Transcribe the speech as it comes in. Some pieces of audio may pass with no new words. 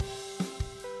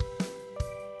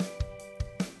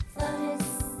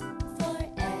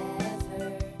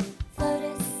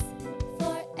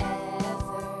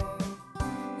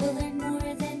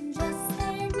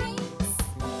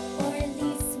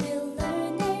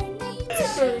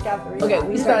recap. Okay,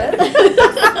 we started.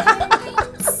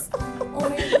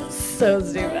 So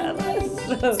stupid.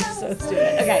 So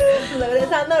stupid. Okay.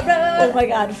 Flotus on the road. Oh my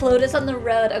god, Flotus on the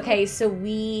road. Okay, so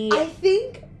I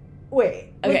think.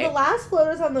 Wait. Okay. Was the last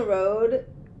Flotus on the road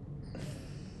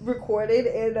recorded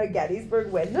in a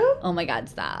Gettysburg window? Oh my god,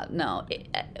 stop. No.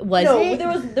 No, Was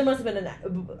it? there must have been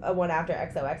a one after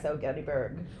XOXO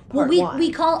Gettysburg Well, part one.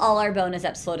 we call all our bonus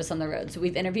eps Flotus on the road. So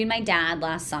we've interviewed my dad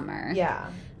last summer. Yeah.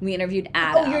 We interviewed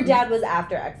Adam. Oh, your dad was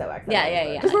after XOXO.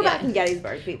 Yeah. Because we're back in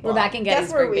Gettysburg, people. We're back in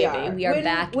Guess where Gettysburg, we baby. are. We are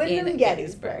back Wyndham in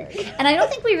Gettysburg. And I don't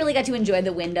think we really got to enjoy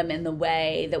the Wyndham in the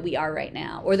way that we are right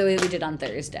now, or the way we did on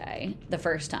Thursday, the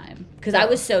first time. Because I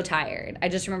was so tired. I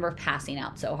just remember passing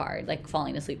out so hard, like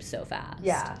falling asleep so fast.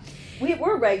 Yeah.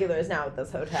 We're regulars now at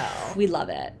this hotel. We love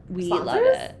it. We Sponsors?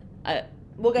 love it.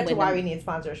 We'll get to why we Wyndham. need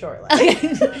sponsors shortly.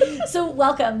 Okay. So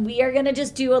welcome. We are going to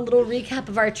just do a little recap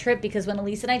of our trip, because when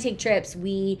Elise and I take trips,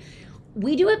 we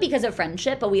do it because of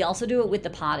friendship, but we also do it with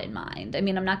the pod in mind. I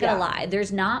mean, I'm not going to lie.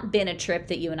 There's not been a trip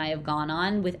that you and I have gone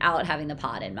on without having the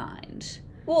pod in mind.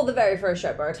 Well, the very first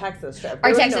trip, our Texas trip.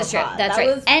 Our There was Texas no trip, pod. that's That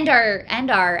right. was- And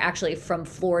our actually from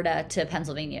Florida to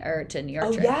Pennsylvania or to New York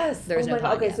Oh trip. yes. There was oh no my God.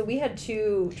 pod Okay, yet. so we had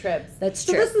 2 trips. That's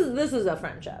so true. This is a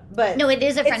friendship, but No, it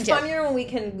is a friendship. It's funnier when we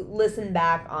can listen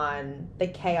back on the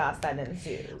chaos that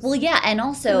ensues. Well, yeah, and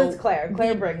also it's Claire.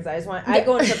 Claire brings. I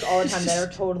go on trips all the time that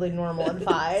are totally normal and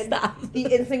fine. Stop. The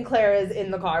instant Claire is in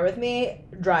the car with me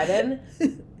driving,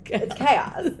 it's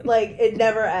chaos. Like it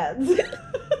never ends.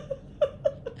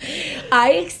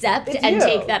 I accept It's and you.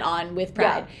 take that on with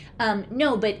pride.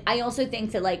 No, but I also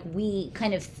think that like we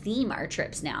kind of theme our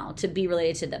trips now to be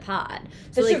related to the pod. So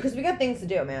That's like, true because we got things to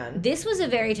do, man. this was a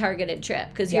very targeted trip,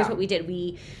 because here's Yeah. what we did.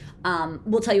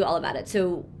 We'll tell you all about it.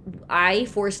 So I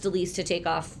forced Elise to take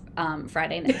off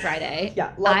Friday.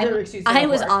 Yeah, love your excuse to I not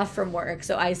was work. off from work,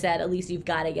 so I said, Elise, you've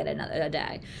got to get a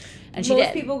day. And she Most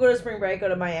did. people go to spring break, go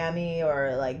to Miami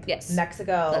or like Yes.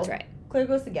 Mexico. That's right. Claire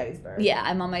goes to Gettysburg. Yeah,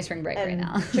 I'm on my spring break right And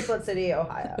now. Chiclet City,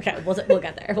 Ohio. Okay, we'll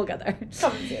get there. We'll get there.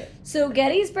 Come to it. So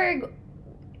Gettysburg,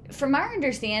 from our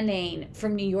understanding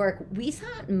from New York, we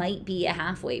thought might be a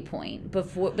halfway point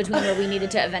between where we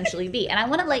needed to eventually be. And I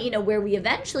want to let you know where we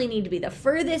eventually need to be. The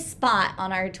furthest spot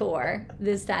on our tour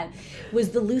this time was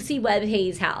the Lucy Webb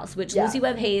Hayes house, which Yeah. Lucy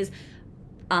Webb Hayes,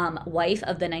 wife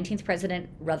of the 19th President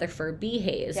Rutherford B.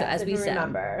 Hayes. So Yes, as if we you said,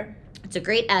 remember. it's a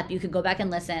great app. You can go back and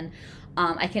listen.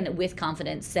 I can, with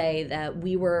confidence, say that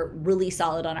we were really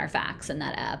solid on our facts in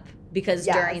that app, because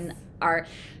Yes. during our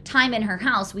time in her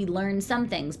house, we learned some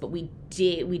things, but we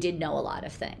did know a lot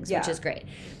of things, which Yeah. is great.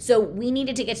 So we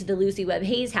needed to get to the Lucy Webb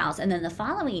Hayes house, and then the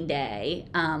following day,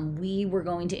 we were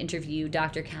going to interview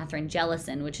Dr. Catherine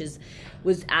Jellison, which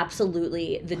was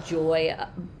absolutely the joy,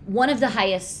 one of the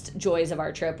highest joys of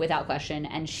our trip, without question,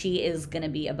 and she is going to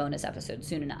be a bonus episode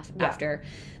soon enough after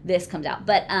this comes out.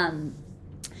 But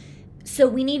so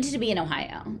we needed to be in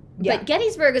Ohio. Yeah. But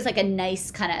Gettysburg is like a nice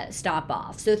kind of stop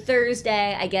off. So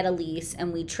Thursday, I get Elise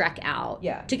and we trek out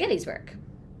to Gettysburg.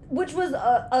 Which was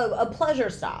a pleasure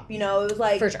stop. You know, it was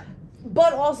like. For sure.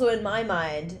 But also, in my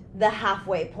mind, the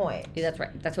halfway point. Yeah, that's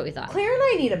right. That's what we thought. Claire and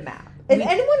I need a map. If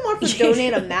anyone wants to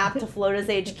donate a map to Flotus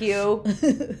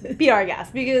HQ, be our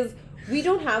guest. Because we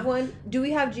don't have one. Do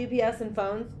we have GPS and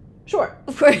phones? Sure.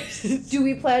 Of course. Do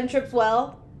we plan trips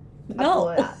well? No.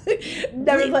 Absolutely not.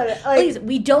 Never Please- plan it. Please,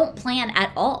 we don't plan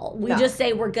at all. We No. just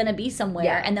say we're going to be somewhere,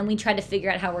 Yeah. and then we try to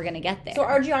figure out how we're going to get there. So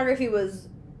our geography was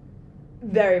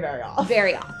very, very off.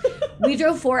 Very off. We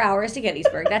drove 4 hours to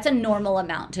Gettysburg. That's a normal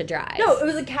amount to drive. No, it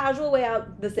was a casual way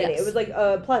out the city. Yes. It was like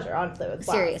a pleasure, honestly. It was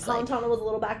fun. Seriously. Colin was a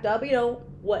little backed up. You know,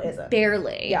 what is it?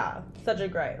 Barely. Yeah, such a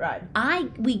great ride.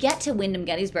 We get to Wyndham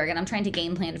Gettysburg, and I'm trying to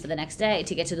game plan for the next day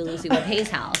to get to the Lucy Webb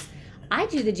Hayes house. I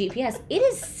do the GPS. It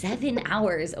is 7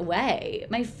 hours away.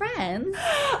 My friends.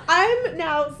 I'm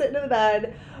now sitting in the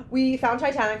bed. We found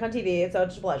Titanic on TV. It's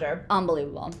such a pleasure.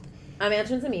 Unbelievable. I'm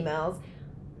answering some emails.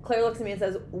 Claire looks at me and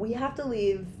says, we have to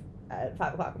leave at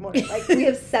 5 o'clock in the morning. Like, we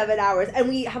have 7 hours. And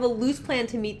we have a loose plan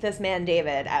to meet this man,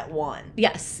 David, at 1.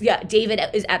 Yes. Yeah. David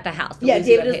is at the house. The Yeah, Lucy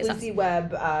David Webb is Hayes house. Lucy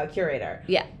Webb curator.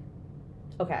 Yeah.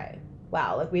 Okay.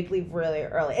 Wow, like we'd leave really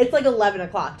early. It's like 11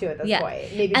 o'clock too at this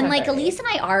point. Maybe And like 10:30. Elise and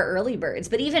I are early birds,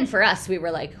 but even for us, we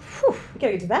were like, whew. We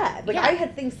gotta get to bed. Like Yeah. I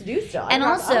had things to do still. And I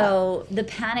wrapped up. also, the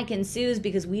panic ensues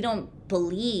because we don't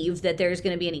believe that there's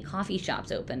going to be any coffee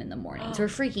shops open in the morning. So we're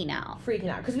freaking out. freaking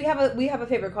out because we have a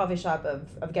favorite coffee shop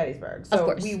of Gettysburg. So Of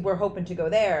course. we were hoping to go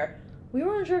there. We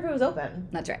weren't sure if it was open.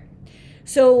 That's right.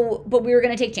 So, but we were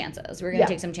going to take chances. We were going to Yeah.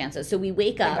 take some chances. So we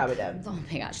wake up. Thank God we did. Oh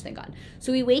my gosh, thank God.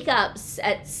 So we wake up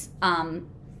at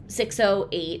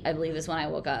 6:08, I believe, is when I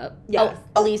woke up. Yes.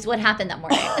 Oh, Elise, what happened that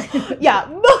morning? Yeah,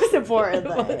 most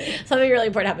importantly. Something really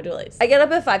important happened to Elise. I get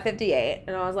up at 5:58,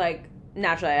 and I was like,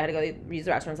 naturally, I had to go use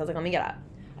the restroom, so I was like, let me get up.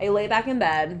 I lay back in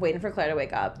bed, waiting for Claire to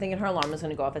wake up, thinking her alarm was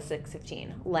going to go off at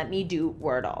 6:15. Let me do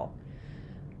Wordle.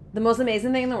 The most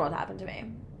amazing thing in the world happened to me.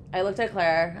 I looked at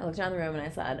Claire, I looked around the room, and I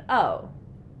said, oh,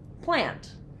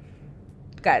 plant.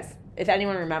 Guys, if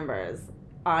anyone remembers,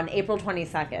 on April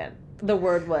 22nd, the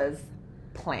word was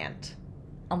plant.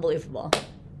 Unbelievable.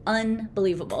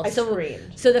 Unbelievable. I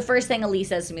screamed. So the first thing Elise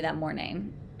says to me that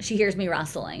morning, she hears me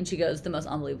rustling. She goes, the most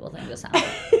unbelievable thing just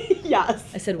happened. Yes.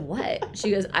 I said, what?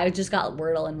 She goes, I just got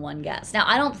Wordle in one guess. Now,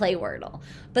 I don't play Wordle,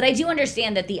 but I do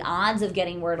understand that the odds of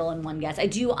getting Wordle in one guess, I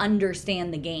do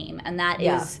understand the game, and that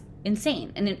is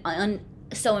insane and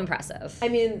so impressive. I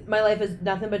mean, my life is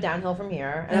nothing but downhill from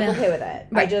here, and I'm okay with it.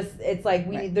 Right. It's like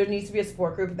there needs to be a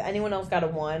support group. If anyone else got a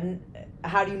 1,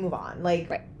 how do you move on? Like,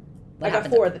 right. I got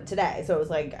 4 today, so it was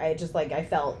like I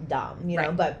felt dumb, you know.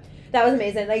 Right. But that was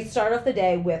amazing. And I started off the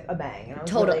day with a bang, and I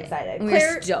was really excited. We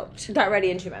Claire were stoked. got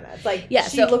ready in 2 minutes. Like, yeah,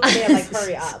 she looked at me and like,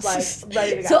 hurry up, like,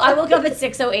 ready to go. So I woke up at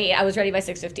 6:08. I was ready by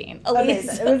 6:15.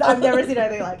 Amazing. I've never seen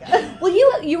anything like it. Well,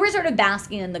 you were sort of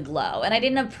basking in the glow, and I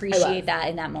didn't appreciate that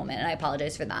in that moment, and I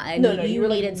apologize for that. No, you were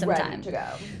needed like some ready time to go.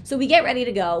 So we get ready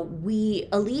to go.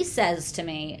 Elise says to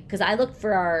me, because I looked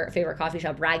for our favorite coffee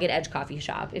shop, Ragged Edge Coffee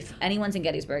Shop. If anyone's in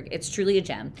Gettysburg, it's truly a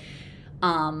gem.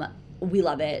 We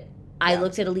love it. I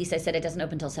looked at Elise. I said, it doesn't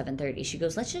open until 7:30. She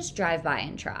goes, let's just drive by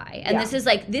and try. And this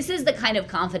is the kind of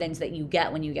confidence that you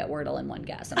get when you get Wordle in one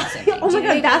guess. I'm assuming. Oh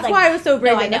my God, that's why I was so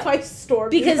brave. No, that's why I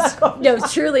stormed.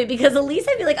 Truly, because Elise,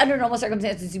 I feel like under normal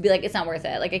circumstances, you'd be like, it's not worth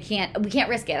it. Like, we can't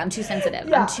risk it. I'm too sensitive.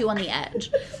 Yeah. I'm too on the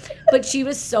edge. But she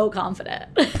was so confident.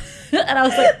 And I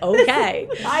was like, okay.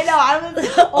 I know. I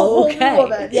was a whole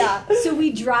woman. Yeah. So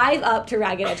we drive up to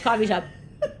Ragged Edge Coffee Shop.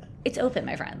 It's open,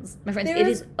 my friends. It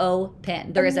is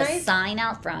open. There is a sign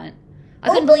out front. I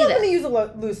couldn't believe it. I'm going to use a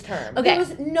loose term. Okay. There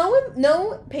was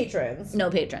no patrons. No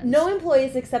patrons. No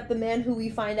employees except the man who we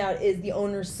find out is the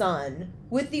owner's son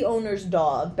with the owner's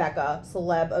dog, Becca,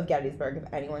 celeb of Gettysburg.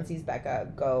 If anyone sees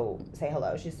Becca, go say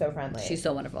hello. She's so friendly. She's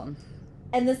so wonderful.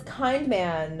 And this kind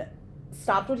man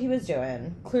stopped what he was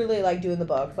doing, clearly like doing the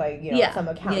books, like, you know, some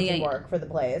accounting work for the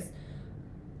place.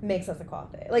 Makes us a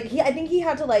coffee. Like, I think he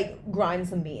had to like grind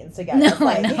some beans to get us.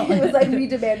 Like, it was like we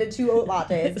demanded 2 oat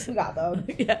lattes. We got them.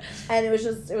 Yeah. And it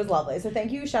was lovely. So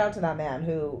thank you. Shout out to that man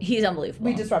who he's unbelievable.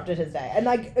 We disrupted his day. And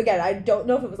like, again, I don't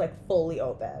know if it was like fully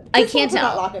open. I can't tell.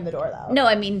 Not locking the door though. No,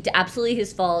 I mean, absolutely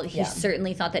his fault. He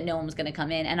certainly thought that no one was going to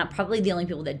come in, and probably the only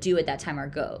people that do at that time are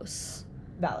ghosts.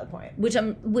 Valid point.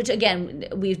 Which again,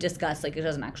 we've discussed, like, it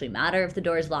doesn't actually matter if the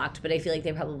door is locked, but I feel like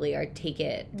they probably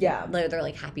they're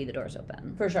like happy the door's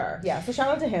open. For sure. Yeah. So shout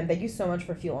out to him. Thank you so much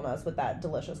for fueling us with that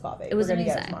delicious coffee. It was We're gonna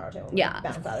amazing. Get it tomorrow too. Yeah.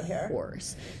 Bounce out of here. Of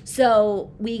course.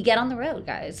 So we get on the road,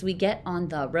 guys. We get on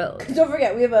the road. Don't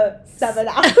forget, we have a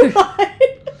 7-hour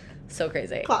ride. So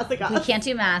crazy. Classic us. We can't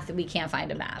do math. We can't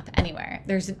find a map anywhere.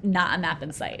 There's not a map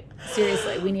in sight.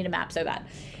 Seriously, we need a map so bad.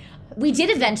 We did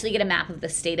eventually get a map of the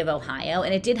state of Ohio,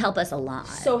 and it did help us a lot.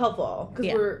 So helpful.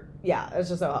 Because it's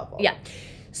just so helpful. Yeah.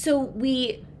 So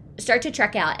we start to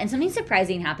trek out, and something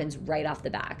surprising happens right off the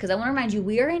bat. Because I want to remind you,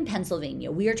 we are in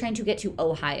Pennsylvania. We are trying to get to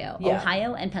Ohio. Yeah.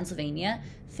 Ohio and Pennsylvania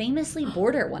famously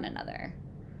border one one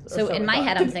So in my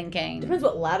head, I'm thinking... Depends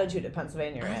what latitude of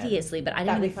Pennsylvania you're in. Obviously, but I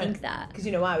didn't even think that. Because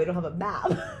you know why? We don't have a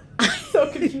map.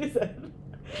 So confusing.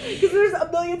 Because there's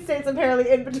a million states apparently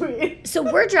in between. So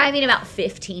we're driving about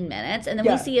 15 minutes, and then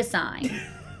we see a sign.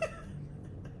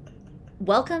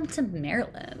 Welcome to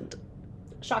Maryland.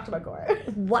 Shocked to my core.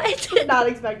 What? Not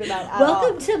expecting that at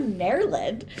Welcome to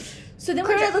Maryland. So then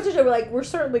Claire and I looked at each other, we're like, we're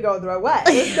certainly going the right way.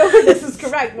 There's no way this is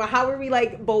correct. Well, how are we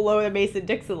like below the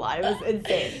Mason-Dixon line? It was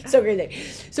insane. So crazy.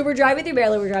 So we're driving through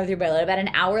Maryland. About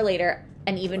an hour later,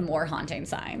 an even more haunting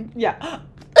sign. Yeah.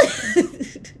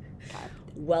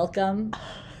 Welcome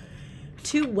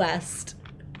to West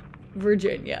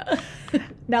Virginia.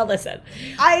 Now listen.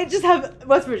 I just have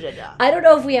West Virginia. I don't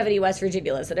know if we have any West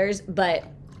Virginia listeners, but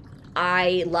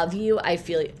I love you. I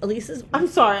feel Elise's. I'm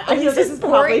sorry. Elise is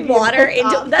pouring water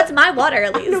into. That's my water,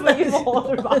 Elise. No, but you have a whole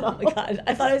other bottle. Oh my God!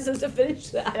 I thought I was supposed to finish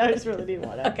that. I just really need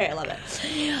water. Okay, I love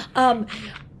it.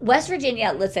 West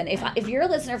Virginia. Listen, if you're a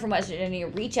listener from West Virginia,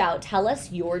 reach out. Tell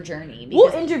us your journey.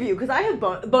 We'll interview because I have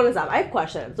bonus up. I have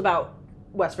questions about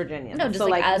West Virginia. No, just so,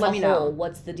 like as let a me whole, know.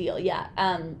 What's the deal? Yeah.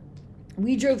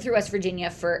 We drove through West Virginia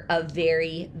for a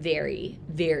very, very,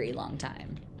 very long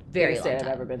time. Very biggest long state time.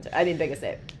 I've ever been to. I mean, biggest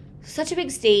state. Such a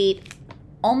big state.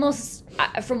 Almost,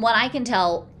 from what I can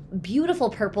tell, beautiful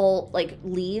purple like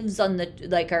leaves on the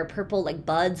like our purple like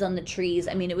buds on the trees.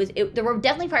 I mean, there were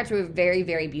definitely parts that were very,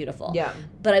 very beautiful. Yeah.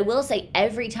 But I will say,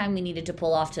 every time we needed to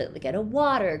pull off to get a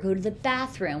water, go to the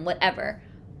bathroom, whatever,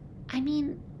 I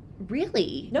mean,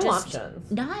 really, No just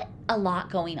options. not a lot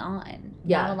going on.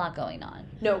 Yeah. Not a lot going on.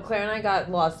 No, Claire and I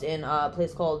got lost in a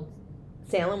place called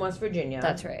Salem, West Virginia.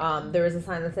 That's right. There was a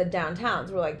sign that said downtown,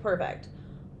 so we're like, perfect.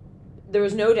 There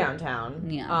was no downtown.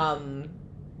 Yeah.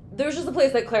 There was just a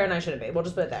place that Claire and I shouldn't be. We'll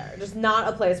just put it there. Just not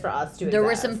a place for us to There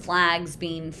were exist. some flags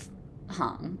being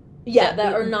hung. Yeah,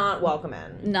 that are not welcome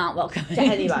in. Not welcome to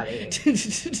anybody.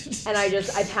 And I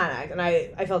panicked, and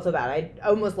I felt so bad. I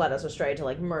almost led us astray to,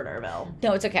 like, Murderville.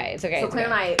 No, it's okay. It's okay. So it's Claire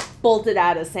okay. and I bolted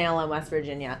out of Salem, West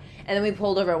Virginia. And then we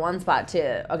pulled over at one spot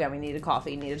to, again, we needed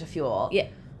coffee, needed to fuel. Yeah.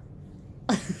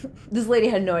 This lady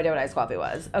had no idea what iced coffee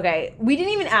was. Okay, we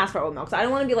didn't even ask for oat milk, so I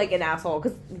don't want to be like an asshole.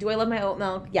 Because do I love my oat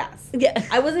milk? Yes. Yeah.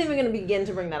 I wasn't even going to begin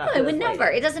to bring that up. No, to I would this never.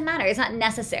 lady. It doesn't matter. It's not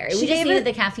necessary. She We just gave needed it-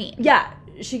 the caffeine. Yeah,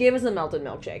 she gave us a melted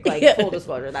milkshake. Like, Yeah. full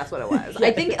disclosure, that's what it was. Yeah.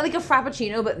 I think like a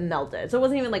frappuccino, but melted. So it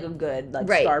wasn't even like a good like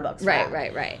Right. Starbucks. Right.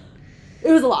 frap. Right.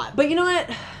 It was a lot, but you know what?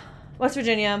 West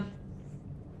Virginia,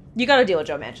 you got to deal with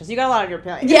Joe Manchin. You got a lot on your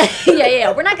plate.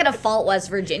 Yeah. We're not going to fault West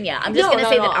Virginia. I'm just No, going to not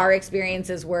say at that all. our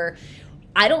experiences were.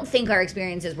 I don't think our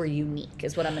experiences were unique,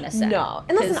 is what I'm going to say. No,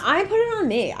 and listen, 'Cause- I put it on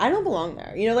me. I don't belong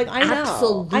there. You know, like I know,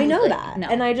 Absolutely. I know that, No.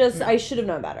 and I No. should have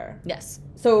known better. Yes.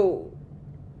 So,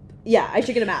 yeah, I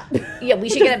should get a map. Yeah, we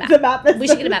should get a map. The map is We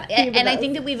should get a map. even And I best.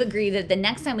 think that we've agreed that the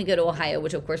next time we go to Ohio,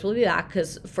 which of course we'll be back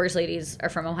because First Ladies are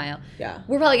from Ohio, Yeah,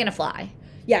 we're probably going to fly.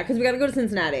 yeah, because we got to go to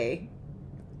Cincinnati.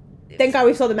 Thank God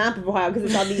we saw the map of Ohio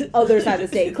because it's on the other side of the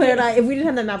state. Claire and I, if we didn't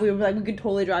have that map, we would be like, we could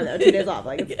totally drive there 2 days off.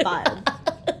 Like, it's fine.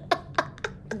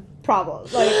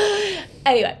 Problems. Like,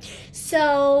 Anyway,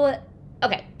 so,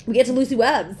 okay. we get to Lucy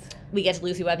Webb's. We get to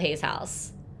Lucy Webb Hayes'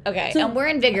 house. Okay, So- and we're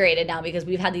invigorated now because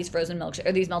we've had these frozen milkshakes,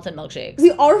 or these melted milkshakes.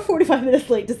 We are 45 minutes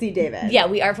late to see David. Yeah,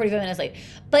 we are 45 minutes late.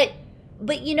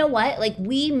 But you know what? Like,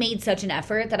 we made such an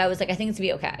effort that I was like, I think it's going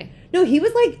to be okay. No, he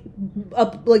was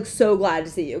like so glad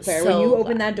to see you, Claire. When So you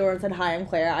opened glad. that door and said, "Hi, I'm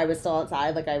Claire," I was still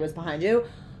outside, like I was behind you.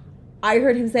 I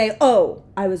heard him say, "Oh,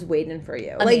 I was waiting for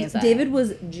you." Amazing. Like David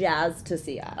was jazzed to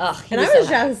see us, Ugh, he and was I was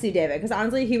so happy. jazzed to see David because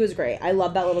honestly, he was great. I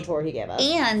love that little tour he gave us.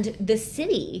 And the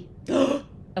city.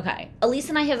 Okay. Elise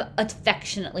and I have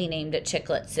affectionately named it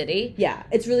Chiclet City. Yeah,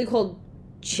 it's really called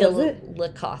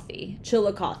Chillicothe.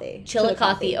 Chillicothe.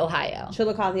 Chillicothe, Ohio.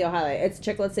 Chillicothe, Ohio. It's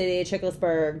Chiclet City,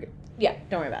 Chicklesburg. Yeah.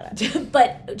 Don't worry about it.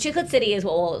 But Chiclet City is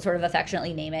what we'll sort of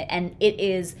affectionately name it. And it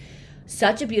is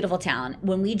such a beautiful town.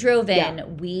 When we drove in, Yeah.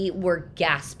 we were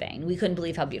gasping. We couldn't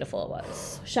believe how beautiful it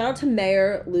was. Shout out to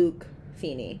Mayor Luke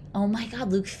Feeney. Oh my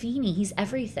God, Luke Feeney. He's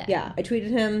everything. Yeah, I tweeted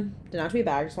him. Did not tweet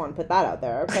back. I just want to put that out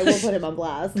there. I will put him on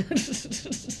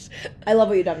blast. I love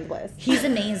what you've done in the place. He's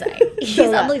amazing. He's So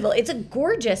good. unbelievable. It's a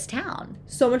gorgeous town.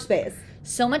 So much space.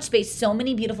 So much space, so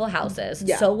many beautiful houses,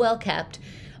 Yeah. so well kept.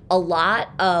 A lot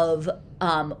of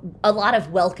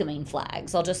welcoming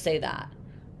flags. I'll just say that.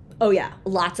 Oh yeah,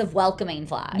 Lots of welcoming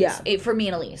flags. Yeah. For me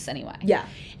and Elise, anyway. yeah,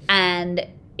 And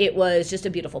it was just a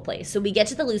beautiful place. So we get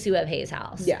to the Lucy Webb Hayes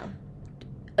house. yeah.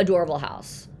 Adorable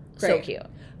house. So Great. cute.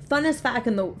 Funnest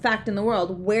fact in the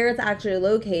world, where it's actually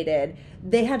located,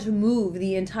 they had to move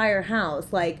the entire house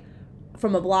like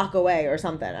from a block away or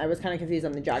something. I was kind of confused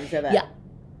on the geography of it. Yeah.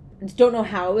 Don't know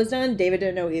how it was done. David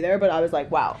didn't know either, but I was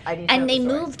like, wow, I need to know And they the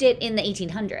story. moved it in the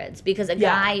 1800s because a Yeah.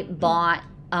 guy bought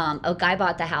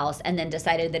the house and then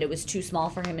decided that it was too small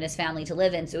for him and his family to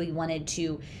live in, so he wanted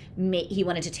to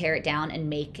tear it down and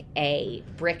make a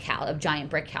giant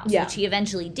brick house, Yeah. which he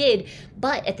eventually did.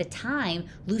 But at the time,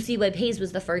 Lucy Webb Hayes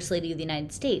was the first lady of the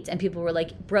United States, and people were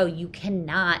like, "Bro, you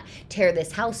cannot tear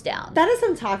this house down." That is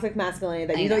some toxic masculinity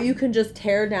that I you know. know you can just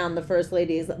tear down the first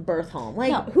lady's birth home.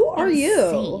 Like, No, who are you?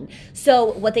 insane.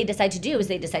 So what they decide to do is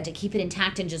they decide to keep it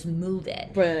intact and just move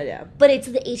it. Brilliant idea. But it's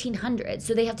the 1800s,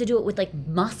 so they have to do it with like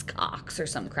musk ox or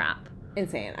some crap.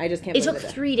 Insane. I just can't It believe took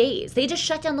it. 3 days. They just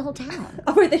shut down the whole town.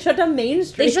 Oh, right, they shut down Main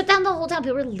Street. They shut down the whole town.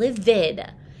 People were livid.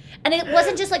 And it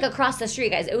wasn't just like across the street,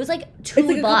 guys. It was like two It's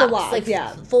like a blocks, couple blocks, like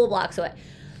yeah. full blocks away.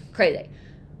 Crazy.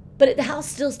 But the house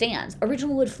still stands.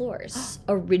 Original wood floors.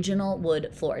 Original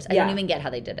wood floors. I Yeah. don't even get how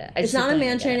they did it. I It's just not a don't even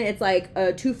mansion. get it. It's like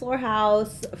a 2-floor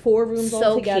house, 4 rooms So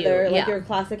all together, cute, like yeah. your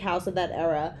classic house of that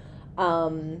era.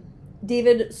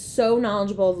 David, so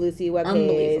knowledgeable of Lucy Webb Hayes.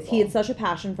 Unbelievable. He had such a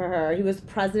passion for her. He was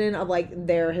president of like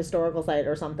their historical site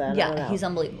or something. I don't Yeah, know. he's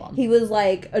unbelievable. He was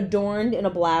like adorned in a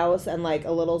blouse and like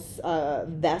a little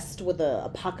vest with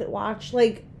a pocket watch.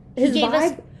 Like his gave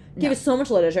us- vibe. Gave us so much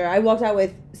literature. I walked out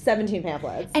with 17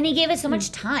 pamphlets. And he gave us so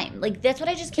much time. Like, that's what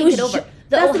I just can't get over.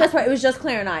 That's the best part. It was just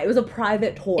Claire and I. It was a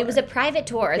private tour. It was a private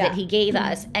tour that he gave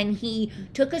us, and he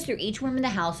took us through each room in the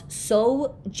house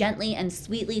so gently and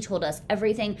sweetly, told us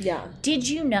everything. Yeah. Did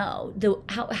you know,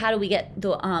 how do we get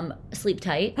the sleep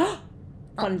tight?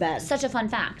 Fun bed. Such a fun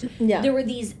fact. Yeah. There were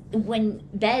these, when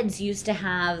beds used to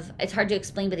have, it's hard to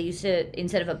explain, but they used to,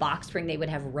 instead of a box spring, they would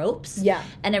have ropes. Yeah.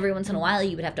 And every once in a while,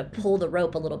 you would have to pull the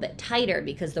rope a little bit tighter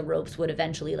because the ropes would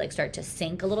eventually like start to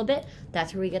sink a little bit.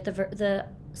 That's where we get the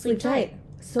sleep tight.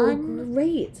 So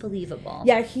great. Unbelievable.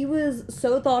 Yeah, he was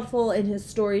so thoughtful in his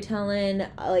storytelling.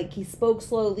 Like, he spoke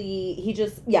slowly. He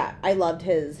just, I loved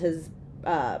his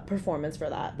performance for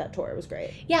that tour. It was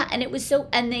great. Yeah, and it was so,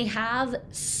 and they have,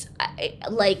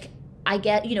 like, I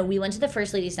get, we went to the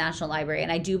First Lady's National Library,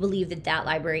 and I do believe that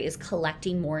library is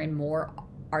collecting more and more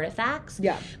artifacts.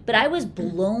 Yeah. But I was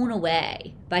blown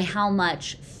away by how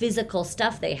much physical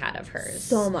stuff they had of hers.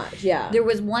 So much, yeah. There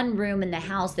was one room in the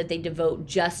house that they devote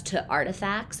just to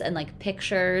artifacts and like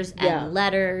pictures and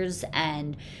letters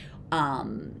and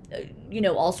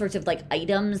all sorts of like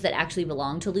items that actually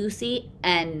belong to Lucy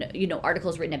and,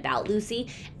 articles written about Lucy.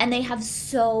 And they have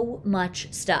so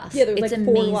much stuff. Yeah, there was it's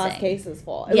like 4 glass cases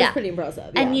full. It was pretty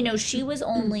impressive. Yeah. And, she was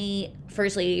only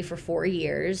First Lady for 4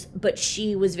 years, but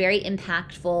she was very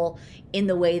impactful in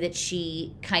the way that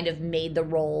she kind of made the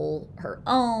role her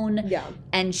own. Yeah.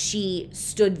 And she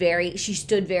stood very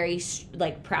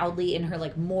like proudly in her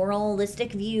like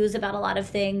moralistic views about a lot of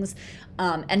things.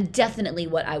 And definitely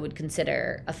what I would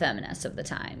consider a feminist of the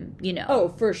time, Oh,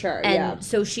 for sure. And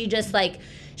so she just like,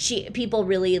 people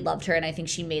really loved her, and I think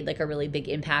she made like a really big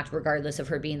impact regardless of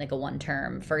her being like a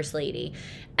one-term First Lady.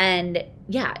 And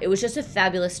yeah, it was just a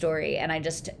fabulous story. And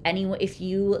if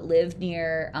you live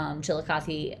near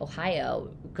Chillicothe,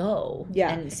 Ohio, go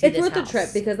and see it's this worth house. the trip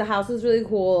because the house is really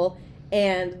cool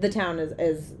and the town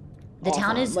is the awesome.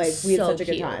 town is like we had so such a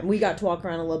good cute. time. We got to walk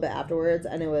around a little bit afterwards,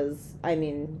 and it was,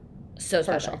 so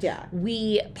special. perfect, yeah.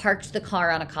 We parked the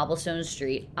car on a cobblestone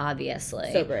street,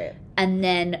 obviously. So great. And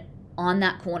then on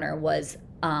that corner was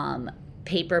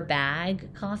Paper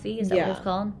Bag Coffee. Is that what it's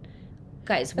called?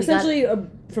 Guys, essentially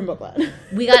from Brooklyn.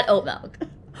 We got oat milk.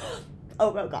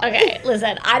 Oat milk coffee. Okay,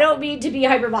 listen, I don't mean to be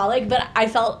hyperbolic, but I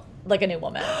felt like a new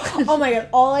woman. Oh my god,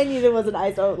 all I needed was an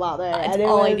iced oat latte. And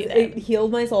I needed. It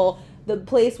healed my soul. The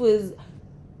place was,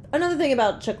 another thing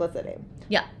about Chiclet City.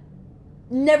 Yeah.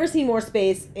 Never seen more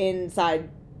space inside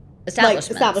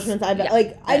establishments.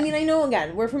 Yeah. I mean, I know,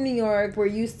 again, we're from New York. We're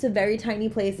used to very tiny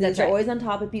places. That's We're right. always on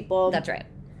top of people. That's right.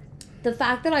 The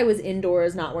fact that I was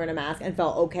indoors not wearing a mask and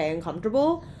felt okay and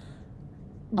comfortable,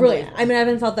 brilliant. I mean, I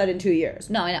haven't felt that in 2 years.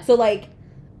 No, I know. So,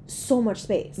 so much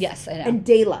space. Yes, I know. And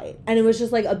daylight. And it was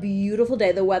just, a beautiful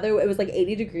day. The weather, it was,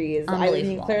 80 degrees.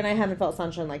 Unbelievable. Claire and I haven't felt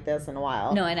sunshine like this in a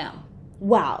while. No, I know.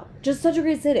 Wow. Just such a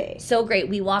great city. So great.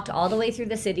 We walked all the way through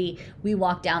the city. We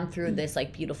walked down through this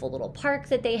beautiful little park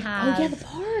that they have. Oh yeah, the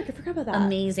park. I forgot about that.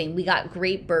 Amazing. We got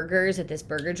great burgers at this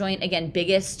burger joint. Again,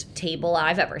 biggest table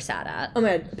I've ever sat at. Oh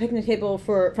my god, picnic table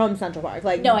from Central Park.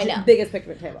 No, I know. Biggest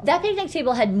picnic table. That picnic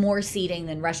table had more seating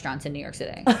than restaurants in New York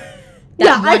City.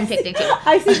 Picnic table.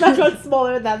 I've seen restaurants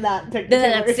smaller than that picnic table.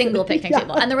 Than that single picnic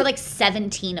table. And there were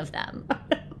 17 of them.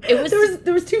 It was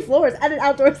there was 2 floors and an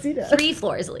outdoor seating. 3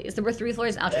 floors at least. There were 3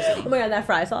 floors and outdoor seating. Oh my god, that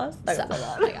fry sauce.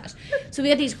 Oh my gosh. So we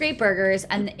had these great burgers,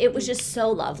 and it was just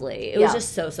so lovely. It was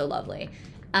just so lovely.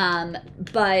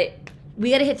 But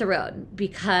we got to hit the road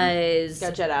because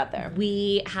got jet out there.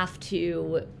 We have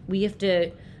to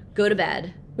go to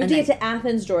bed. We have to get to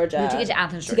Athens, Georgia. We have to get to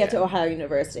Athens, Georgia. To get to Ohio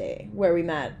University, where we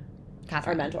met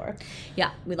Catherine, our mentor.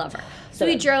 Yeah, we love her. So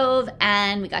we drove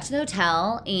and we got to the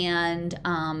hotel, and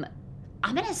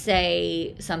I'm gonna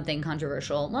say something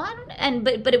controversial. Well,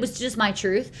 but it was just my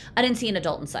truth. I didn't see an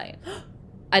adult in sight.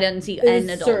 I didn't see an adult in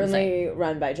sight. Certainly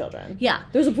run by children. Yeah,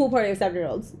 there was a pool party of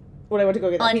 7-year-olds when I went to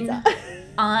go get that pizza.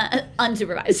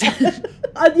 Unsupervised.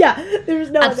 Yeah, there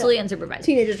was no absolutely unsupervised.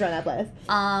 Teenagers run that place.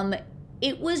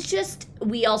 It was just,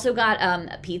 we also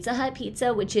got Pizza Hut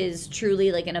pizza, which is truly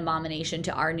an abomination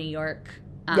to our New York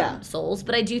souls.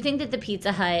 But I do think that the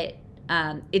Pizza Hut,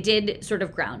 it did sort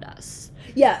of ground us.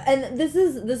 Yeah, and this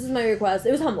is my request.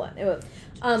 It was humbling. It was.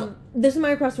 This is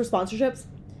my request for sponsorships.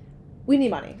 We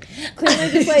need money.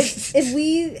 Clearly, just if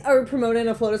we are promoting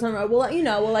a float on road, we'll let you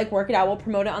know. We'll work it out. We'll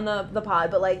promote it on the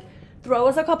pod. But throw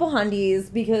us a couple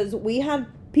hundies because we had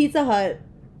Pizza Hut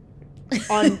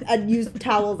and used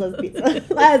towels as pizza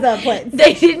as plates.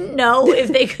 They didn't know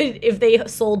if they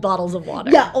sold bottles of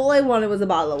water. Yeah, all I wanted was a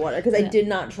bottle of water because I did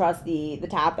not trust the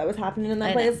tap that was happening in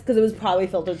that place because it was probably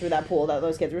filtered through that pool that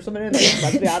those kids were swimming in.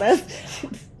 Let's be honest.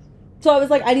 So I was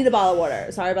like, I need a bottle of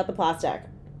water. Sorry about the plastic.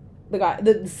 The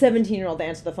 17-year-old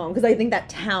answered the phone because I think that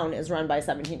town is run by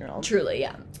 17-year-olds. Truly,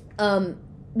 yeah.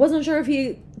 Wasn't sure if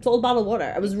he sold bottled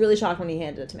water. I was really shocked when he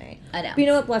handed it to me. I know. But you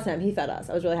know what? Bless him. He fed us.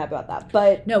 I was really happy about that.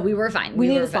 But no, we were fine. We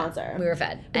need were a sponsor. Fed. We were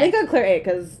fed. I think Claire ate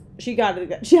because she had to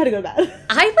go to bed.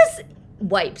 I was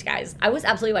wiped, guys. I was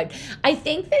absolutely wiped. I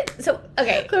think that, so,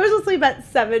 okay. Claire was asleep at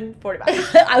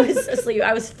 7:45. I was asleep.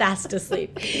 I was fast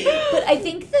asleep. But I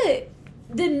think that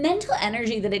the mental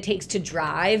energy that it takes to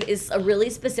drive is a really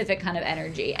specific kind of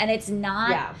energy. And it's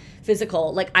not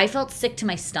physical. Like, I felt sick to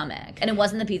my stomach. And it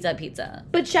wasn't the pizza.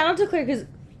 But shout out to Claire, because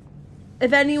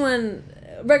if anyone,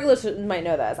 regulars might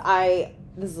know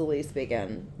this is Elise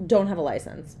speaking, don't have a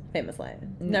license, famously.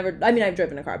 Never, I mean, I've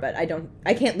driven a car, but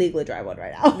I can't legally drive one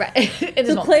right now. Right.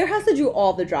 So Claire has to do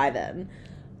all the drive-in.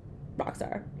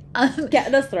 Rockstar.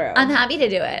 Get us through. I'm happy to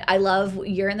do it. I love,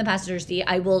 you're in the passenger seat.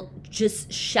 I will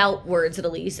just shout words at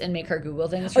Elise and make her Google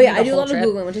things. Oh yeah, I do a lot of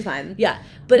Googling, which is fine. Yeah.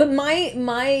 But my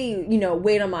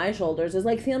weight on my shoulders is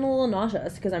like feeling a little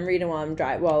nauseous because I'm reading while I'm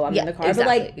in the car.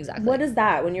 Exactly, but like, what is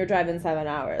that when you're driving 7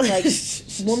 hours?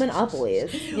 Like, woman up,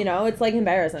 Elise. You know, it's like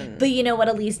embarrassing. But you know what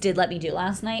Elise did let me do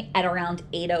last night? At around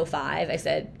 8:05, I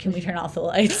said, can we turn off the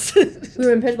lights? We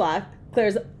were in pitch black.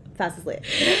 Claire's fast asleep.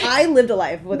 I lived a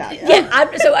life without you. Yeah,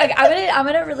 I'm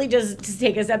gonna really just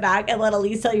take a step back and let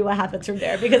Elise tell you what happens from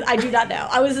there because I do not know.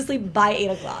 I was asleep by 8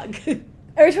 o'clock.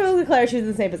 Every time I look at Claire, she was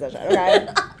in the same position. Okay.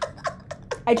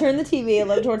 I turned the TV a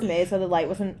little towards me so the light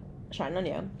wasn't shining on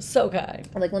you. So kind.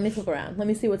 I'm like, let me flip around. Let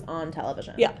me see what's on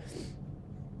television. Yeah.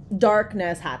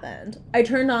 Darkness happened. I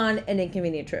turned on An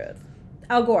Inconvenient Truth.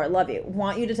 Al Gore, love you.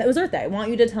 It was Earth Day.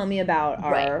 Want you to tell me about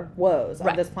our woes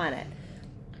on this planet.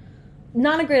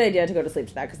 Not a great idea to go to sleep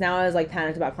to that because now I was like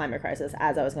panicked about climate crisis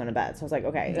as I was going to bed. So I was like,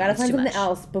 okay, I gotta find something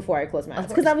else before I close my eyes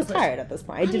because I was tired at this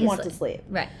point. I didn't want to sleep.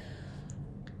 Right.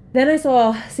 Then I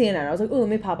saw CNN. I was like, ooh, let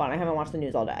me pop on. I haven't watched the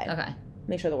news all day. Okay.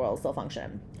 Make sure the world's still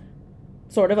functioning.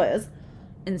 Sort of is.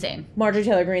 Insane. Marjorie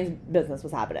Taylor Greene's business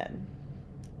was happening.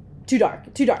 Too dark.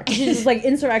 She's just like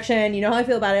insurrection. You know how I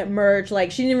feel about it. Merch.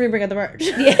 Like she didn't even bring up the merch.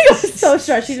 Yeah. I was so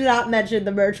stressed. She did not mention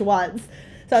the merch once.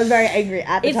 So I was very angry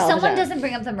at the television. If someone doesn't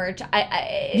bring up the merch,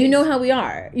 you know how we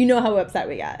are. You know how upset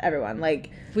we get, everyone. Like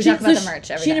we talk about the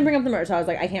merch every She didn't bring up the merch, so I was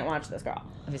like, I can't watch this girl.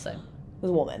 Obviously. It was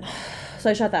a woman. So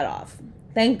I shut that off.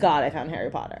 Thank God I found Harry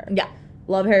Potter. Yeah.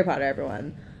 Love Harry Potter,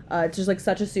 everyone. It's just like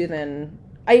such a soothing.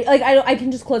 I can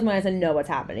just close my eyes and know what's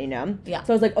happening, you know? Yeah.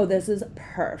 So I was like, oh, this is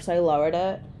perf. So I lowered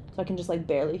it. So I can just like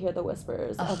barely hear the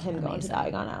whispers of him going to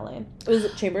Diagon Alley. It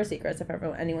was Chamber of Secrets if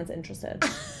anyone's interested.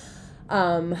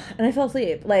 And I fell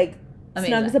asleep. Like,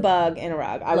 amazing. Snug as a bug in a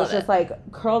rug. I was just like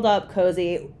curled up,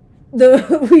 cozy.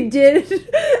 We did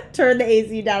turn the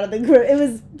AC down in the room. It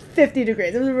was 50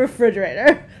 degrees. It was a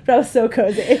refrigerator. But I was so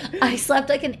cozy. I slept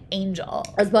like an angel.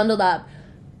 I was bundled up.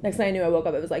 Next thing I knew, I woke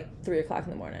up. It was like 3 o'clock in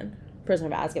the morning.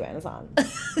 Prisoner of Azkaban is on.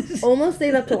 Almost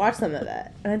stayed up to watch some of it.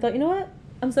 And I thought, you know what?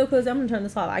 I'm so cozy. I'm going to turn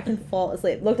this off. I can fall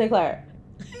asleep. Looked at Claire.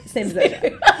 Same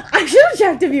position. I should have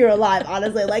checked if you were alive,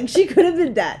 honestly. Like, she could have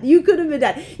been dead. You could have been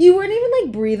dead. You weren't even,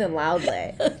 like, breathing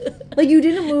loudly. Like, you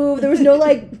didn't move. There was no,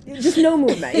 like, just no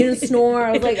movement. You didn't snore.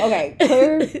 I was like, okay,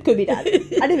 Claire could be dead. I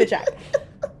didn't even check.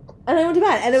 And I went to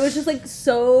bed. And it was just, like,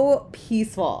 so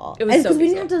peaceful. It was so peaceful. Because we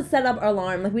didn't have to set up our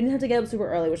alarm. Like, we didn't have to get up super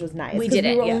early, which was nice. We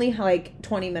didn't, we were only, like,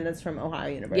 20 minutes from Ohio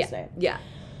University. Yeah.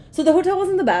 So the hotel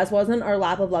wasn't the best. Wasn't our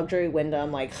lap of luxury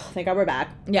Wyndham. Like, thank God we're back.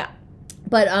 Yeah.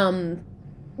 But,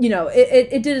 you know,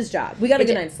 it did its job. We got a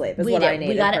good night's sleep is what I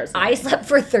needed personally. I slept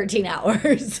for 13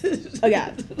 hours. Oh,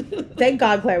 yeah. Thank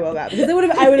God Claire woke up. Because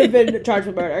I would have been charged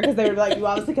with murder. Because they would be like, you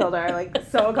obviously killed her. Like,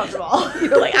 so uncomfortable.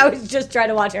 You're like, I was just trying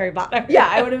to watch Harry Potter. Yeah,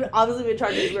 I would have obviously been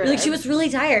charged with murder. Like, she was really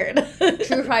tired.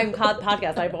 True crime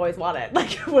podcast I've always wanted.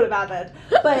 Like, would have happened.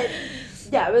 But...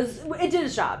 yeah, it did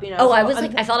its job, you know. Oh,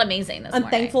 so I felt amazing this morning. I'm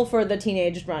thankful for the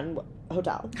teenage-run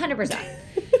hotel. 100%.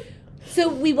 So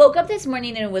we woke up this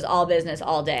morning and it was all business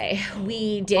all day.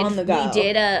 We did On the go. We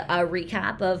did a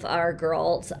recap of our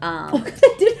girls.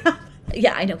 That did happen.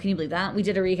 Yeah, I know. Can you believe that? We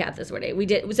did a recap this morning. We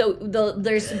did. So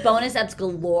there's bonus eps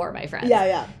galore, my friends.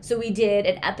 Yeah. So we did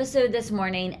an episode this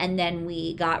morning, and then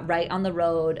we got right on the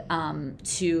road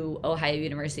to Ohio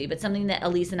University. But something that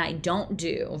Elise and I don't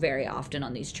do very often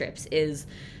on these trips is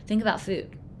think about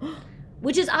food.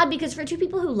 Which is odd because for two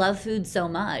people who love food so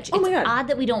much, it's odd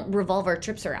that we don't revolve our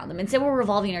trips around them. Instead, we're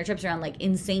revolving our trips around like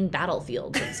insane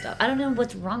battlefields and stuff. I don't know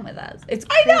what's wrong with us. It's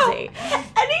crazy. I know.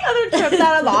 Any other trip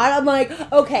that I'm on, I'm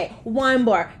like, okay, wine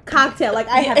bar, cocktail. Like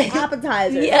I have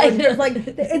appetizers. Yeah, like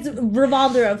it's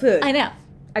revolved around food. I know.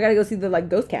 I gotta go see the like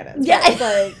ghost cannons. Yeah. It's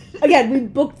like again, we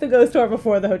booked the ghost tour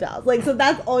before the hotels. Like so,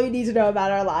 that's all you need to know about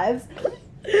our lives.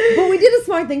 But we did a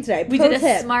smart thing today. We Pro did a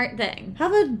tip. smart thing.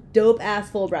 Have a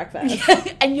dope-ass full breakfast.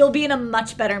 And you'll be in a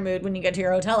much better mood when you get to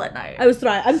your hotel at night. I was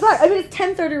thriving. I'm sorry. I mean, it's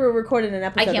 10:30. We're recording an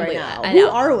episode I can't right believe now. it. I Who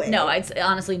know. are we? No, it's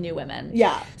honestly new women.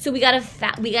 Yeah. So we got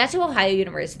to Ohio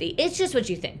University. It's just what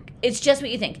you think. It's just what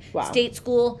you think. Wow. State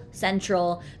school,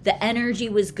 central. The energy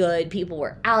was good. People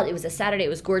were out. It was a Saturday. It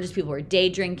was gorgeous. People were day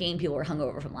drinking. People were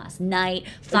hungover from last night.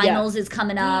 Finals is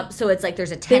coming up, so it's like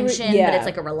there's a tension, but it's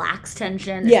like a relaxed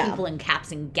tension. There's people in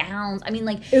caps and gowns. I mean,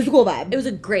 like It was a cool vibe. it was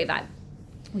a great vibe.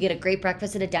 We had a great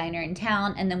breakfast at a diner in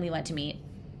town, and then we went to meet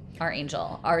our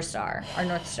angel, our star, our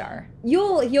North Star.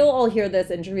 You'll all hear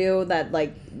this interview that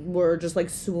like we're just like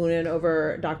swooning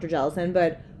over Dr. Jellison,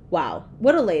 but wow,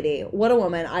 what a lady, what a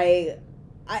woman. I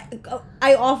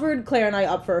offered Claire and I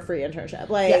up for a free internship.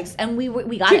 Like, Yes, and we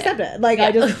got she it. accepted. Like, Yeah.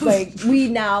 I just like we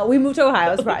moved to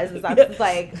Ohio. Surprise! That's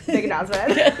like big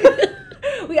announcement.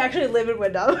 We actually live in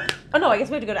Wyndham. Oh no, I guess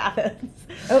we have to go to Athens.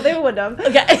 I hope they have a Wyndham.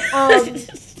 Okay.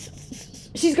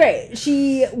 She's great.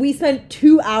 We spent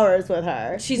 2 hours with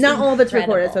her. She's not all of it's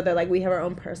recorded, incredible. so they're like we have our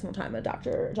own personal time with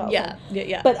Dr. Jellison.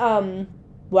 Yeah. But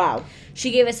wow.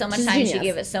 She gave us so much She's time. genius. She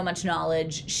gave us so much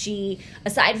knowledge. She,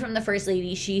 aside from the First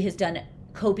Lady, she has done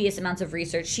copious amounts of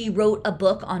research. She wrote a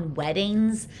book on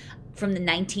weddings from the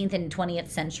 19th and 20th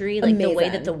century, like the way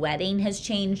Amazing. that the wedding has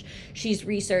changed. She's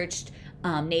researched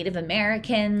Native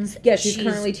Americans. Yeah, she's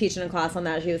currently teaching a class on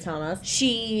that. She was telling us.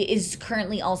 She is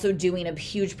currently also doing a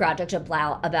huge project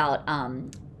about the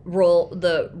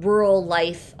rural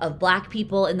life of Black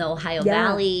people in the Ohio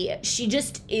Valley. She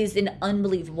just is an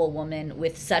unbelievable woman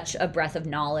with such a breadth of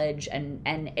knowledge,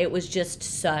 and it was just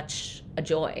such a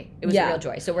joy. It was a real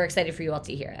joy. So we're excited for you all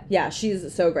to hear it. Yeah,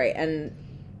 she's so great, and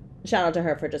shout out to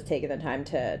her for just taking the time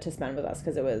to spend with us,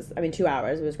 because it was, 2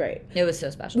 hours. It was great. It was so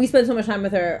special. We spent so much time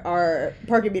with her. Our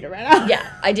parking meter ran out. Yeah,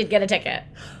 I did get a ticket.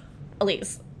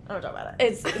 Elise. I don't talk about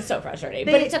it. It's so frustrating.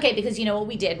 But it's okay, because you know what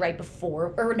we did right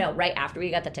after we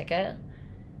got the ticket?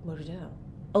 What did we do?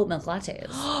 Oat milk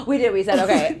lattes. We did. We said,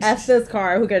 okay, F this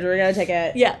car. Who cares? We're going to take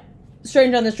it. Yeah.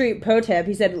 Stranger on the street, pro tip,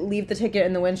 he said, leave the ticket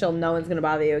in the windshield. No one's going to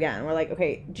bother you again. We're like,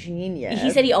 okay, genius. He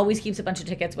said he always keeps a bunch of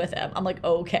tickets with him. I'm like,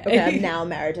 okay. Okay, I'm now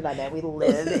married to that man. We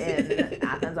live in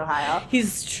Athens, Ohio.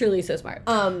 He's truly so smart.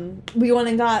 We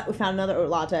found another oat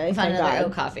latte. We found thank another God.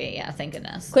 oat coffee. Yeah, thank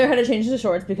goodness. Claire had to change his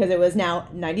shorts because it was now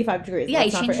 95 degrees. Yeah,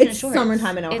 Let's he not changed forget- into It's shorts.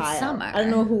 summertime in It's Ohio. summer. I don't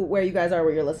know where you guys are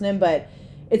where you're listening, but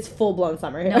it's full blown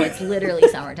summer here. No, it's literally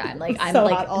summertime. Like I'm so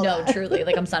like hot all no, day. truly,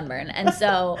 like I'm sunburned. And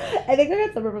so I think I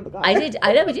got summer from the car. I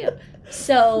know we do.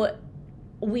 So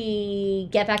we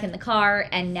get back in the car,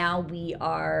 and now we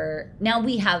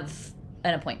have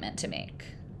an appointment to make.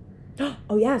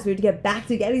 Oh yeah, so we have to get back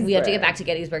to Gettysburg. We have to get back to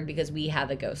Gettysburg because we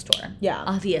have a ghost tour. Yeah.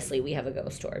 Obviously, we have a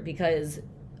ghost tour because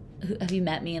have you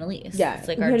met me and Elise? Yeah, It's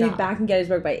like we our have to job. be back in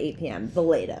Gettysburg by 8 p.m. The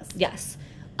latest. Yes.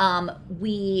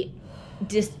 We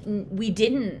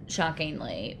didn't,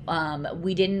 shockingly,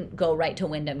 we didn't go right to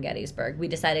Wyndham Gettysburg. We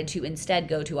decided to instead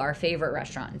go to our favorite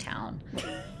restaurant in town,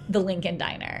 the Lincoln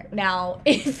Diner. Now,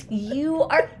 if you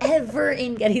are ever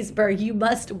in Gettysburg, you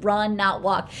must run, not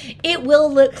walk. It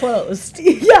will look closed.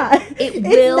 Yeah, It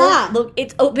will not. look.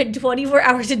 It's open 24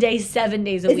 hours a day, 7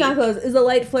 days a It's week. not closed. Is the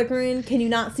light flickering? Can you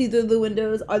not see through the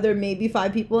windows? Are there maybe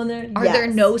 5 people in there? Are there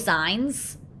no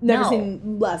signs? Never No.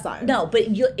 seen less signs. No, but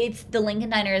it's the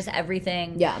Lincoln Diner is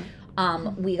everything. Yeah.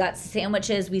 We got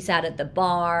sandwiches. We sat at the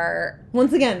bar.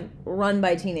 Once again, run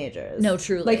by teenagers. No,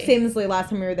 truly. Like famously,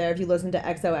 last time we were there, if you listened to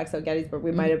XOXO Gettysburg,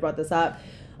 we might have brought this up.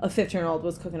 A 15-year-old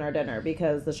was cooking our dinner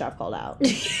because the chef called out.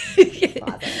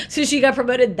 So she got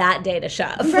promoted that day to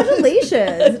chef.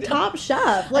 Congratulations, top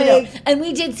chef. I know. Like, And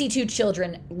we did see 2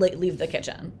 children leave the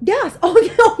kitchen. yes. Oh,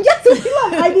 yes. We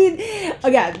love. I mean,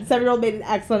 again, 7-year-old made an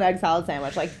excellent egg salad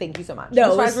sandwich. Like, thank you so much. No,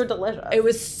 the it fries was- were delicious. It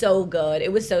was so good.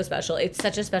 It was so special. It's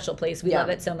such a special place. We Yeah. love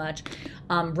it so much.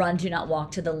 Run, do not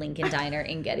walk to the Lincoln Diner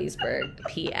in Gettysburg,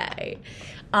 PA.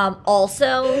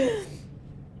 Also,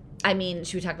 I mean,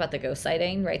 should we talk about the ghost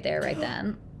sighting right there, right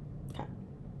then?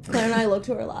 Claire and I look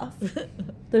to her left.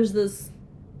 There's this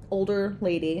older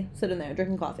lady sitting there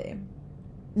drinking coffee.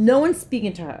 No one's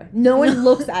speaking to her. No one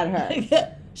looks at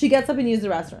her. She gets up and uses the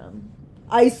restroom.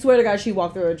 I swear to God, she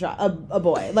walked through a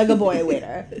boy, like a boy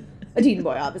waiter, a teen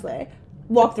boy, obviously.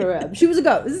 Walked through him. She was a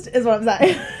ghost, is what I'm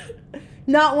saying.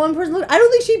 Not one person looked. I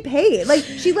don't think she paid. Like,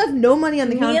 she left no money on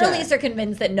the Me counter. and Elise are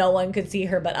convinced that no one could see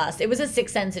her but us. It was a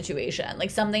Sixth Sense situation.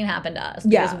 Like, something happened to us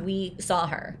because Yeah. we saw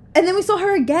her. And then we saw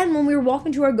her again when we were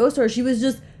walking to our ghost tour. She was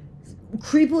just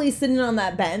creepily sitting on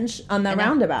that bench on that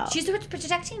roundabout. She's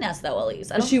protecting us, though,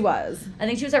 Elise. She was. I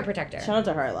think she was our protector. Shout out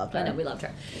to her. I loved her. I know, we loved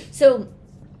her. So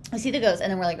we see the ghost, and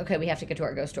then we're like, okay, we have to get to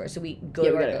our ghost tour. So we go Yeah,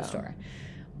 to we our gotta ghost go. tour.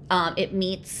 It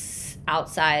meets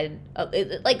outside.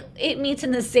 It meets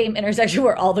in the same intersection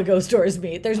where all the ghost stores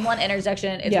meet. There's one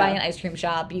intersection. It's by an ice cream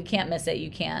shop. You can't miss it. You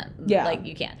can't. Yeah.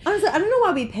 You can't. Honestly, I don't know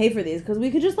why we pay for these because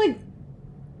we could just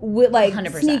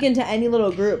 100%. Sneak into any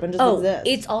little group and just exist.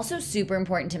 It's also super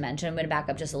important to mention. I'm going to back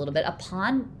up just a little bit.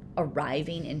 Upon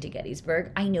arriving into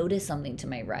Gettysburg, I noticed something to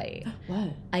my right.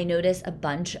 What? I noticed a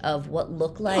bunch of what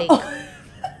looked like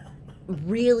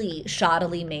really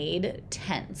shoddily made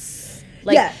tents.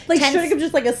 Tents, straight up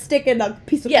just a stick and a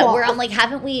piece of cloth. Yeah, where I'm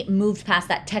haven't we moved past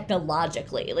that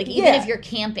technologically? Even if you're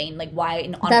camping,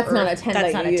 why on that's Earth, not a tent.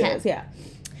 That's not a tent. Yeah.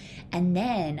 And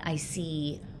then I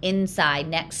see inside,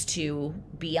 next to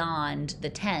beyond the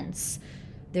tents,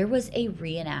 there was a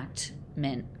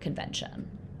reenactment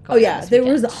convention. Oh yeah, there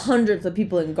was hundreds of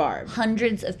people in garb.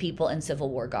 Hundreds of people in Civil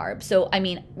War garb. So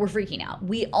we're freaking out.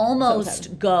 We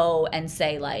almost go and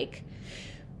say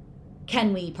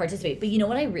can we participate? But you know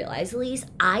what I realized, Elise?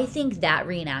 I think that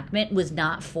reenactment was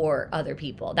not for other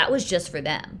people. That was just for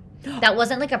them. That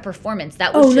wasn't a performance.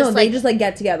 That was they just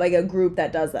get together, a group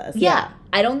that does this. Yeah.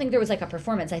 I don't think there was a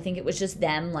performance. I think it was just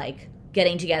them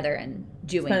getting together and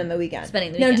spending the weekend.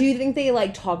 Now, do you think they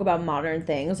talk about modern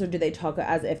things, or do they talk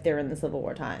as if they're in the Civil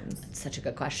War times? That's such a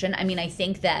good question. I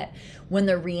think that when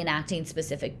they're reenacting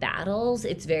specific battles,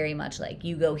 it's very much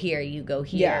you go here,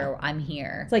 or I'm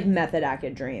here. It's method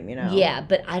acted dream, Yeah,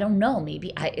 but I don't know.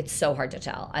 Maybe it's so hard to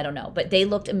tell. I don't know, but they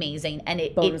looked amazing, and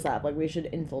bonus up. We should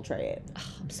infiltrate.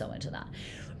 Oh, I'm so into that.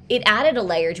 It added a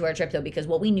layer to our trip, though, because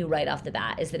what we knew right off the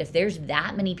bat is that if there's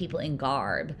that many people in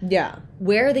garb,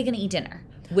 where are they going to eat dinner?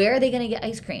 Where are they going to get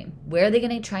ice cream? Where are they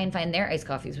going to try and find their iced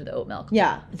coffees with oat milk?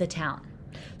 Yeah. The town.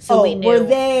 So we knew. Were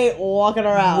they walking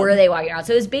around?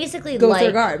 So it was basically Ghost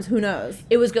or Garbs. Who knows?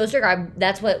 It was Ghost or Garb.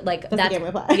 That's what, that's the game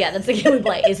we play. Yeah, that's the game we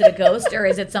play. Is it a ghost or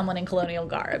is it someone in colonial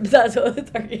garb? That's what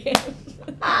it's our game.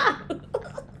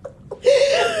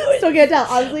 Still can't tell.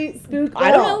 Honestly, spook.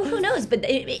 I don't know. Who knows? But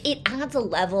it adds a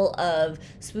level of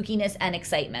spookiness and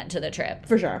excitement to the trip.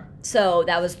 For sure. So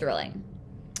that was thrilling.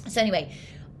 So anyway,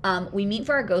 we meet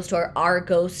for our ghost tour. Our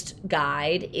ghost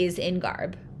guide is in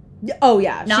garb. Oh,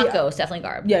 yeah. Not ghost, definitely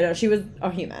garb. Yeah, no, she was a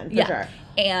human, for sure.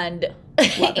 And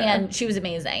she was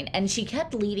amazing. And she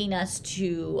kept leading us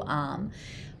to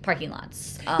parking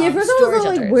lots. First I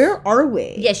was where are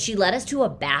we? Yeah, she led us to a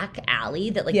back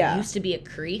alley that used to be a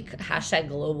creek, #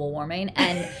 global warming,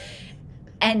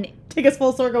 and take us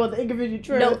full circle with the inconvenient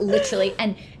truth. No, literally.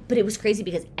 But it was crazy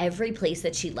because every place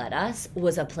that she led us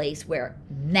was a place where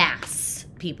mass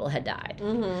people had died.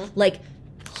 Mm-hmm.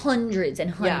 Hundreds and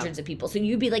hundreds of people. So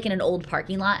you'd be in an old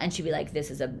parking lot and she'd be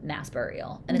this is a mass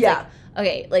burial. And it's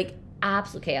okay,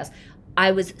 absolute chaos.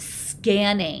 I was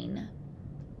scanning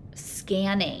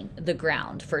the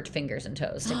ground for fingers and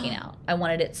toes sticking out. I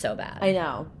wanted it so bad. I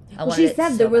know. She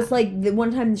said there was the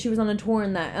one time she was on a tour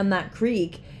on that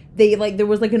creek, they there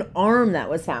was an arm that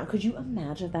was found. Could you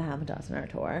imagine if that happened to us on our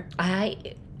tour?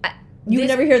 You would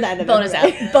never hear that in a bonus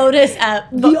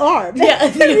app. The arm. Yeah.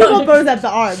 Bonus app, the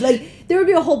arm. There would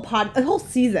be a whole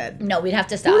season. No, we'd have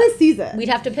to stop. What a season. We'd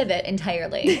have to pivot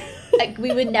entirely.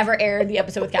 We would never air the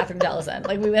episode with Catherine Jellison.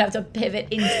 We would have to pivot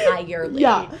entirely.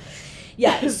 Yeah.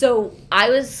 Yeah, so I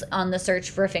was on the search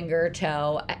for a finger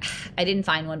toe. I didn't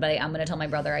find one, but I'm going to tell my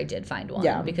brother I did find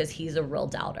one because he's a real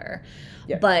doubter.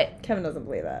 Yeah. But Kevin doesn't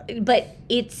believe that. But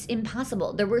it's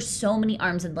impossible. There were so many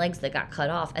arms and legs that got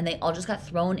cut off, and they all just got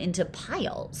thrown into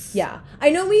piles. Yeah, I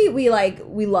know we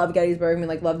love Gettysburg and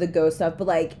we love the ghost stuff,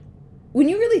 but when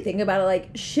you really think about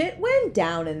it, shit went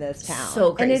down in this town.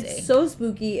 So crazy. And it's so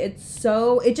spooky. It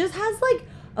just has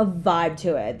a vibe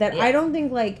to it that I don't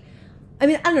think I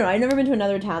don't know. I've never been to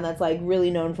another town that's really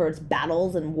known for its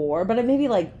battles and war, but maybe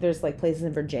there's places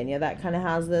in Virginia that kind of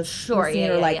has this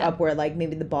scene, or up where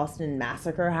maybe the Boston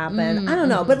Massacre happened. I don't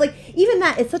know, but even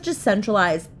that, it's such a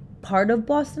centralized part of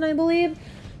Boston, I believe.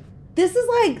 This is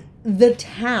the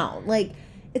town.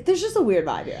 There's just a weird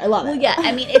vibe here. I love it. Well, yeah.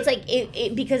 It's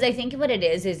it because I think what it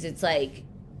is it's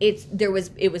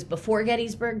it was before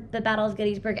Gettysburg, the Battle of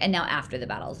Gettysburg, and now after the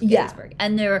Battle of Gettysburg,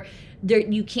 and there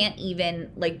you can't even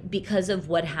because of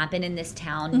what happened in this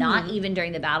town, not even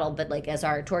during the battle, but as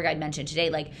our tour guide mentioned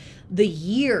today, the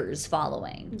years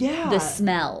following, the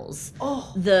smells,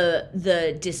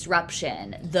 the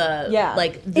disruption,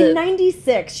 in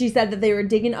 '96, she said that they were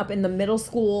digging up in the middle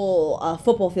school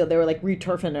football field. They were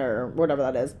returfing or whatever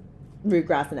that is,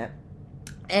 regrassing it,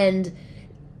 and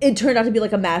it turned out to be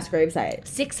a mass grave site.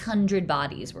 600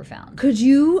 bodies were found. Could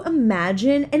you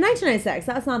imagine? In 1996,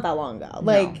 that's not that long ago.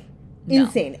 No. No.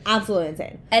 Insane. Absolutely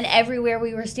insane. And everywhere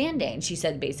we were standing, she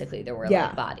said basically there were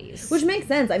like bodies. Which makes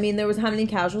sense. I mean, there was how many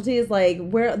casualties? Like,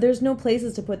 where there's no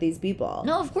places to put these people.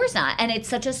 No, of course not. And it's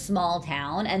such a small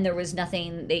town, and there was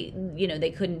nothing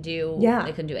they couldn't do. Yeah.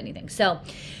 They couldn't do anything. So,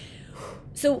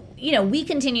 we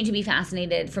continue to be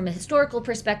fascinated from a historical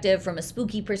perspective, from a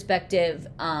spooky perspective,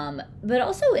 but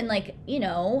also in like,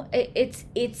 it's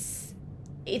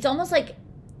almost like,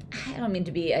 I don't mean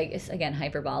to be, I guess, again,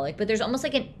 hyperbolic, but there's almost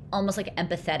like an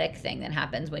empathetic thing that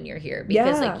happens when you're here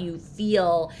because like you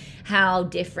feel how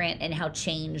different and how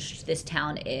changed this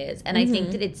town is. And I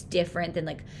think that it's different than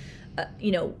like,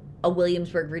 a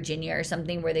Williamsburg, Virginia or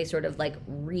something where they sort of like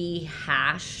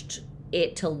rehashed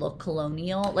it to look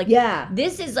colonial. Like,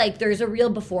 this is like, there's a real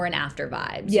before and after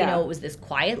vibes. It was this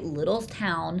quiet little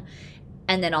town,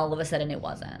 and then all of a sudden it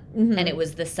wasn't. And it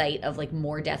was the site of like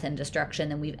more death and destruction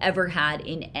than we've ever had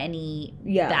in any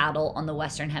battle on the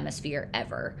Western Hemisphere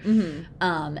ever.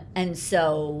 And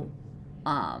so,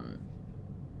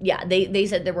 they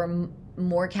said there were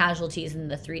more casualties in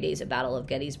the 3 days of Battle of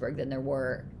Gettysburg than there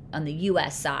were on the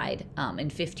U.S. side in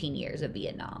 15 years of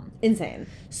Vietnam. Insane.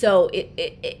 So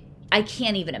I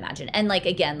can't even imagine. And like,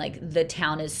 again, like the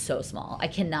town is so small. I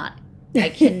cannot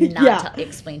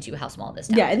explain to you how small this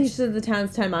town is. Yeah, I think she said the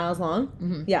town's 10 miles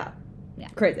long. Yeah.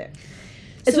 Crazy.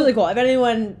 It's So- really cool. If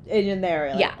anyone in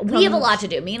there, like, we have a lot to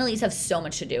do. Me and Elise have so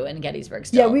much to do in Gettysburg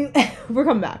still. we're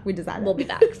coming back. We decided. We'll be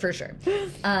back for sure.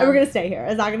 And we're going to stay here.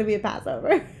 It's not going to be a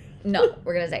Passover. No,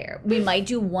 we're going to stay here. We might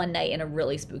do one night in a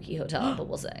really spooky hotel, but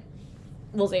we'll see.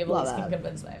 We'll see if Love Elise can that.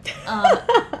 convince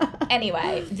me.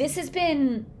 Anyway, this has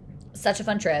been such a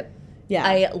fun trip. Yeah.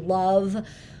 I love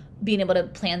being able to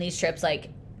plan these trips, like,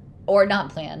 or not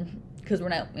plan, because we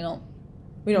don't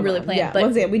really know. plan. Yeah, but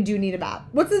once again, we do need a map.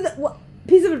 What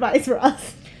piece of advice for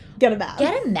us? Get a map.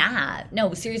 get a map.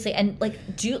 No, seriously, and like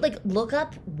look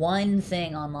up one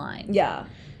thing online. Yeah.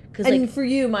 Because And for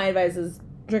you, my advice is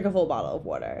drink a full bottle of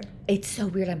water. it's so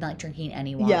weird. I'm not drinking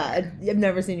any water. Yeah, I've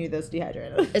never seen you this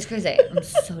dehydrated. It's crazy. I'm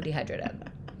so dehydrated.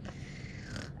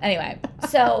 Anyway,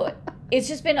 so it's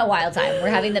just been a wild time. We're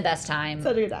having the best time.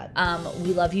 Such a good time.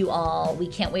 We love you all. We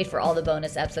can't wait for all the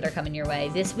bonus eps that are coming your way.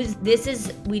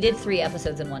 We did 3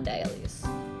 episodes in one day, at least.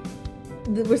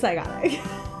 We're psychotic.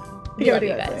 We love you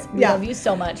guys. We love you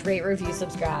so much. Rate, review,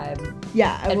 subscribe.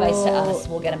 Yeah. Advice to us.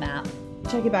 We'll get a map.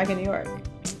 Check you back in New York.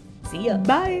 See ya.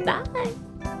 Bye. Bye.